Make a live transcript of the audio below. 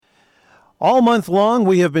All month long,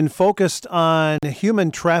 we have been focused on human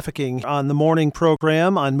trafficking on the morning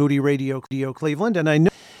program on Moody Radio Cleveland. And I know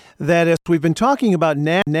that as we've been talking about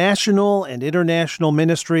national and international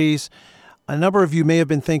ministries, a number of you may have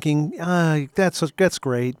been thinking, that's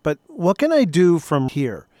great, but what can I do from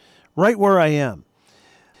here, right where I am?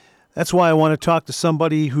 That's why I want to talk to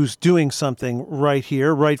somebody who's doing something right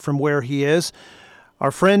here, right from where he is. Our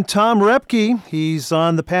friend Tom Repke, he's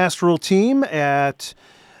on the pastoral team at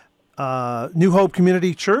New Hope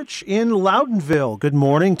Community Church in Loudonville. Good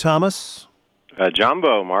morning, Thomas.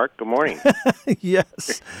 Jumbo, Mark, good morning.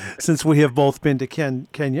 Yes, since we have both been to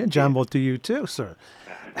Kenya. Jumbo to you too, sir.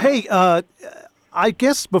 Hey, I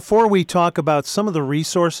guess before we talk about some of the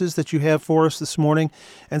resources that you have for us this morning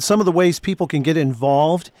and some of the ways people can get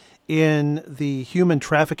involved in the human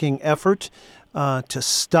trafficking effort to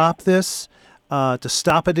stop this, to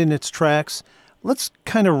stop it in its tracks, let's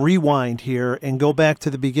kind of rewind here and go back to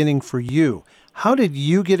the beginning for you. How did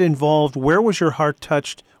you get involved? Where was your heart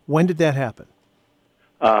touched? When did that happen?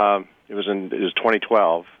 It was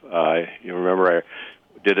 2012. You remember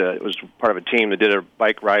I was part of a team that did a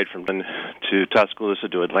bike ride from to Tuscaloosa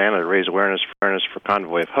to Atlanta to raise awareness for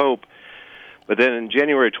Convoy of Hope. But then in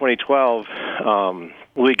January 2012,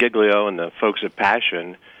 Louis Giglio and the folks at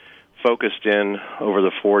Passion focused in over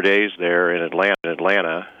the 4 days there in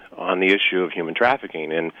Atlanta on the issue of human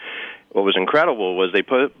trafficking. And what was incredible was they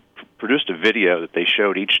produced a video that they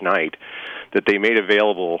showed each night that they made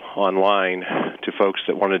available online to folks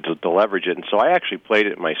that wanted to leverage it. And so I actually played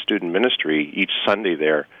it in my student ministry each Sunday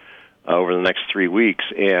there over the next 3 weeks.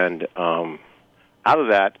 And out of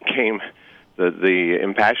that came the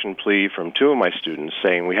impassioned plea from two of my students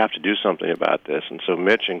saying, we have to do something about this. And so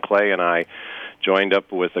Mitch and Clay and I joined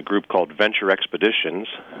up with a group called Venture Expeditions,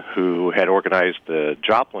 who had organized the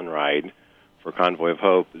Joplin ride for Convoy of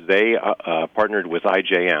Hope. They partnered with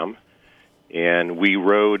IJM, and we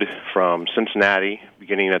rode from Cincinnati,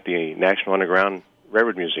 beginning at the National Underground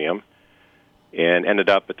Railroad Museum, and ended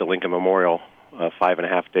up at the Lincoln Memorial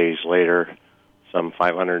 5.5 days later, some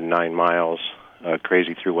 509 miles,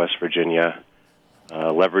 crazy through West Virginia,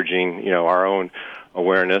 leveraging our own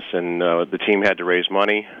awareness, and the team had to raise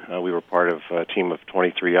money. We were part of a team of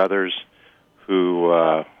 23 others who,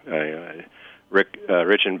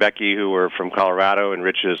 Rich and Becky, who were from Colorado, and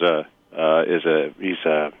Rich he's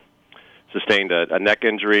sustained a neck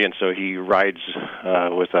injury, and so he rides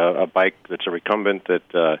with a bike that's a recumbent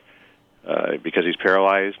that because he's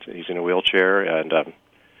paralyzed, he's in a wheelchair, and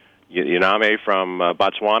Yaname from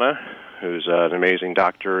Botswana, who's an amazing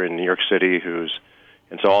doctor in New York City,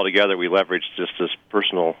 and so all together we leveraged just this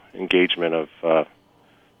personal engagement of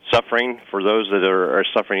suffering for those that are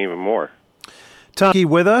suffering even more. Tom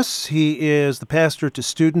with us. He is the pastor to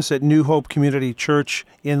students at New Hope Community Church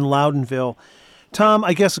in Loudonville. Tom,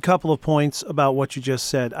 I guess a couple of points about what you just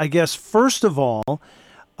said. I guess, first of all,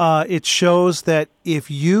 it shows that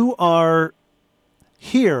if you are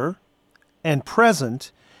here and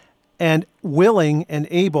present and willing and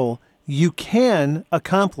able, you can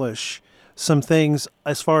accomplish some things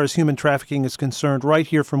as far as human trafficking is concerned right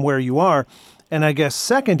here from where you are. And I guess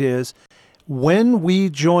second is, when we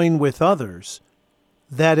join with others,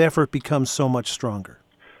 that effort becomes so much stronger.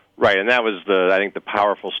 Right, and that was I think the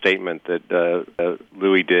powerful statement that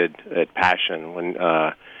Louis did at Passion when,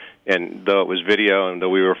 and though it was video and though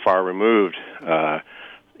we were far removed,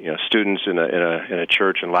 students in a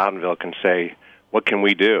church in Loudonville can say, what can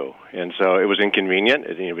we do? And so it was inconvenient,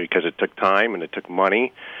 because it took time and it took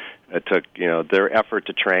money. It took, their effort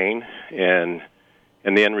to train, and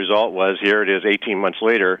the end result was here it is 18 months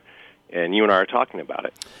later, and you and I are talking about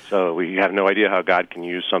it. So we have no idea how God can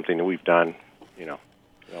use something that we've done, in a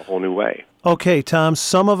whole new way. Okay, Tom,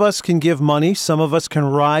 some of us can give money. Some of us can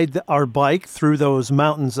ride our bike through those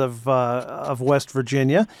mountains of West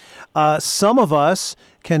Virginia. Some of us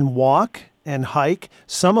can walk and hike.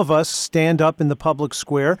 Some of us stand up in the public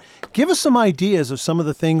square. Give us some ideas of some of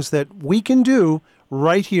the things that we can do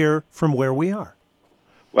right here from where we are.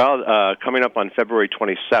 Well, coming up on February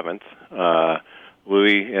 27th,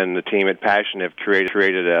 Louis and the team at Passion have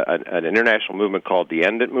created an international movement called the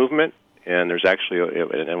End It Movement. And there's actually,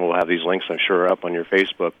 and we'll have these links, I'm sure, up on your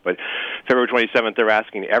Facebook. But February 27th, they're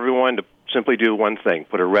asking everyone to simply do one thing: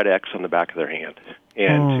 put a red X on the back of their hand,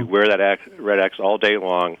 and to wear that red X all day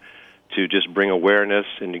long to just bring awareness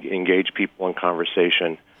and engage people in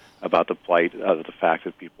conversation about the plight of the fact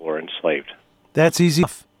that people are enslaved. That's easy.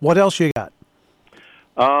 What else you got?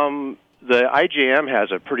 The IJM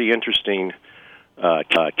has a pretty interesting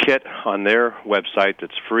kit on their website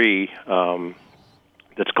that's free.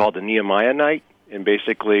 That's called the Nehemiah Night, And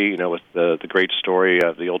basically, with the great story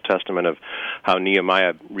of the Old Testament of how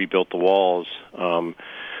Nehemiah rebuilt the walls,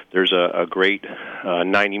 there's a great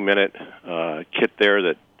 90-minute kit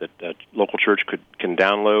there that local church can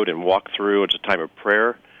download and walk through. It's a time of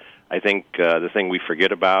prayer. I think the thing we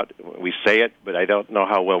forget about, we say it, but I don't know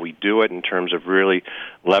how well we do it in terms of really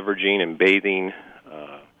leveraging and bathing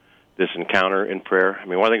this encounter in prayer. I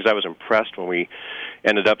mean, one of the things I was impressed when we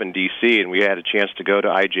ended up in D.C. and we had a chance to go to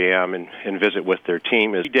IJM and visit with their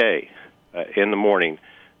team is every day in the morning,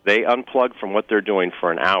 they unplug from what they're doing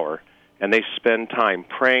for an hour, and they spend time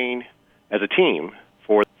praying as a team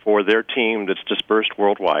for their team that's dispersed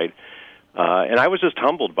worldwide. And I was just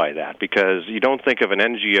humbled by that, because you don't think of an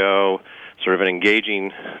NGO, sort of an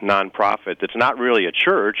engaging nonprofit that's not really a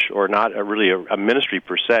church or not really a ministry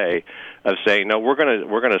per se, of saying, no, we're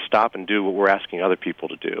going to stop and do what we're asking other people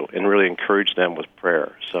to do, and really encourage them with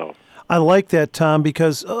prayer. So I like that, Tom,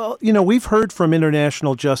 because we've heard from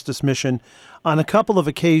International Justice Mission on a couple of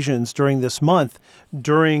occasions during this month,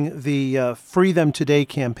 during the Free Them Today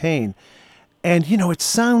campaign, and it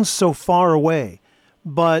sounds so far away.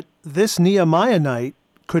 But this Nehemiah night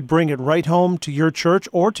could bring it right home to your church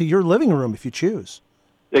or to your living room if you choose.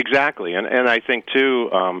 Exactly. And I think, too,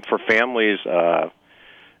 for families,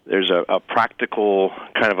 there's a practical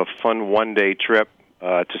kind of a fun one-day trip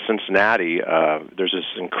to Cincinnati. There's this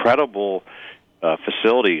incredible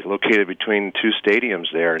facility located between two stadiums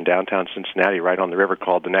there in downtown Cincinnati, right on the river,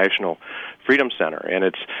 called the National Freedom Center. And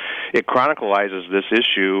it chronicalizes this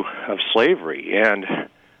issue of slavery. And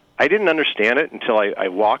I didn't understand it until I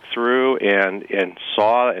walked through and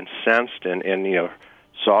saw and sensed and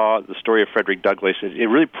saw the story of Frederick Douglass. It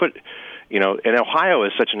really put, and Ohio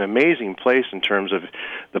is such an amazing place in terms of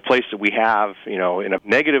the place that we have, in a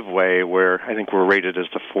negative way, where I think we're rated as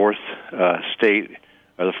the fourth state,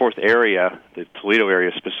 or the fourth area, the Toledo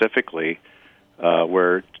area specifically,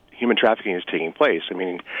 where human trafficking is taking place. I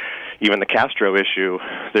mean, even the Castro issue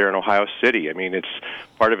there in Ohio City. I mean,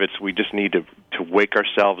 we just need to wake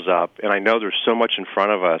ourselves up. And I know there's so much in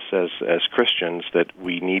front of us as Christians that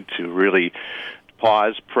we need to really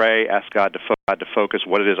pause, pray, ask God to focus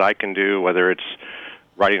what it is I can do, whether it's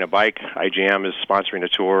riding a bike. IJM is sponsoring a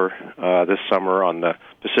tour this summer on the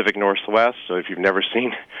Pacific Northwest. So if you've never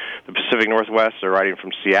seen the Pacific Northwest, they're riding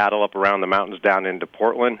from Seattle up around the mountains down into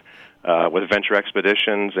Portland with Venture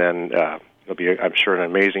Expeditions, and it'll be, I'm sure, an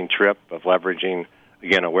amazing trip of leveraging,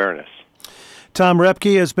 again, awareness. Tom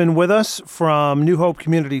Repke has been with us from New Hope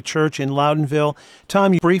Community Church in Loudonville.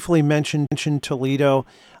 Tom, you briefly mentioned Toledo.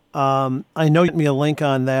 I know you sent me a link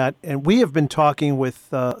on that, and we have been talking with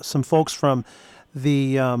some folks from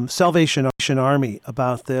the Salvation Army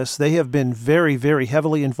about this. They have been very, very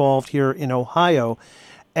heavily involved here in Ohio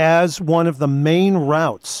as one of the main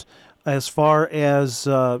routes as far as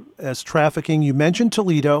trafficking. You mentioned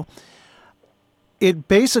Toledo. It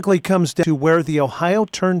basically comes down to where the Ohio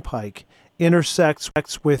Turnpike intersects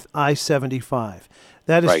with I-75.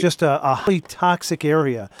 That is right. Just a highly toxic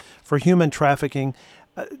area for human trafficking.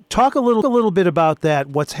 Talk a little bit about that,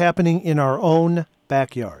 what's happening in our own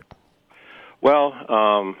backyard. Well,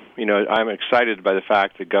 I'm excited by the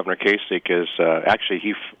fact that Governor Kasich is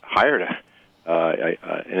he hired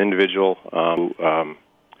an individual who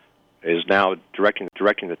is now directing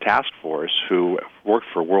the task force, who worked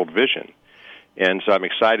for World Vision. And so I'm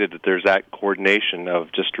excited that there's that coordination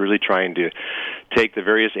of just really trying to take the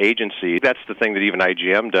various agencies. That's the thing that even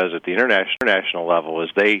IGM does at the international level, is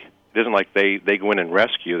it isn't like they go in and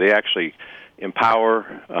rescue. They actually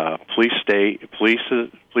empower police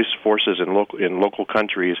forces in local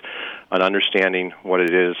countries on understanding what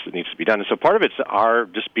it is that needs to be done. And so part of it's our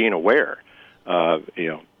just being aware.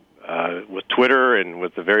 With Twitter and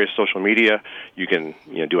with the various social media, you can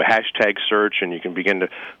do a hashtag search, and you can begin to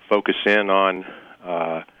focus in on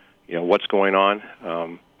what's going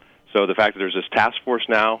on. So the fact that there's this task force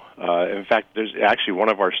now, in fact, there's actually one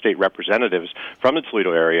of our state representatives from the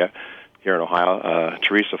Toledo area here in Ohio,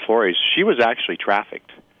 Teresa Flores. She was actually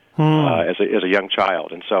trafficked as a young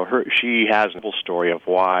child, and so she has a full story of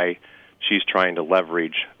why she's trying to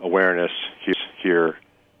leverage awareness here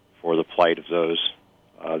for the plight of those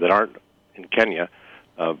that aren't in Kenya,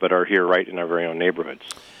 but are here right in our very own neighborhoods.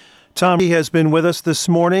 Tom has been with us this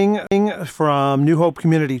morning from New Hope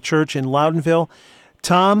Community Church in Loudonville.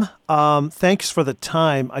 Tom, thanks for the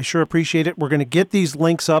time. I sure appreciate it. We're going to get these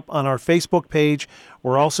links up on our Facebook page.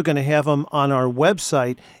 We're also going to have them on our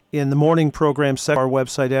website in the morning program section of our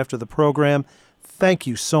website after the program. Thank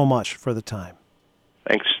you so much for the time.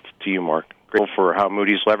 Thanks to you, Mark. Grateful for how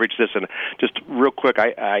Moody's leveraged this. And just real quick,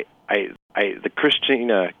 the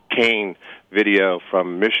Christina Kane video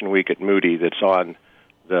from Mission Week at Moody that's on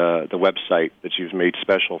the website that you've made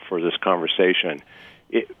special for this conversation.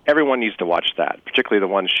 Everyone needs to watch that, particularly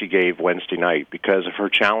the one she gave Wednesday night, because of her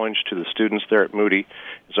challenge to the students there at Moody.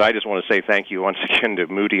 So I just want to say thank you once again to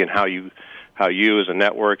Moody and how you as a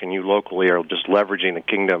network and you locally are just leveraging the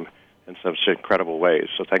kingdom in such incredible ways.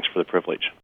 So thanks for the privilege.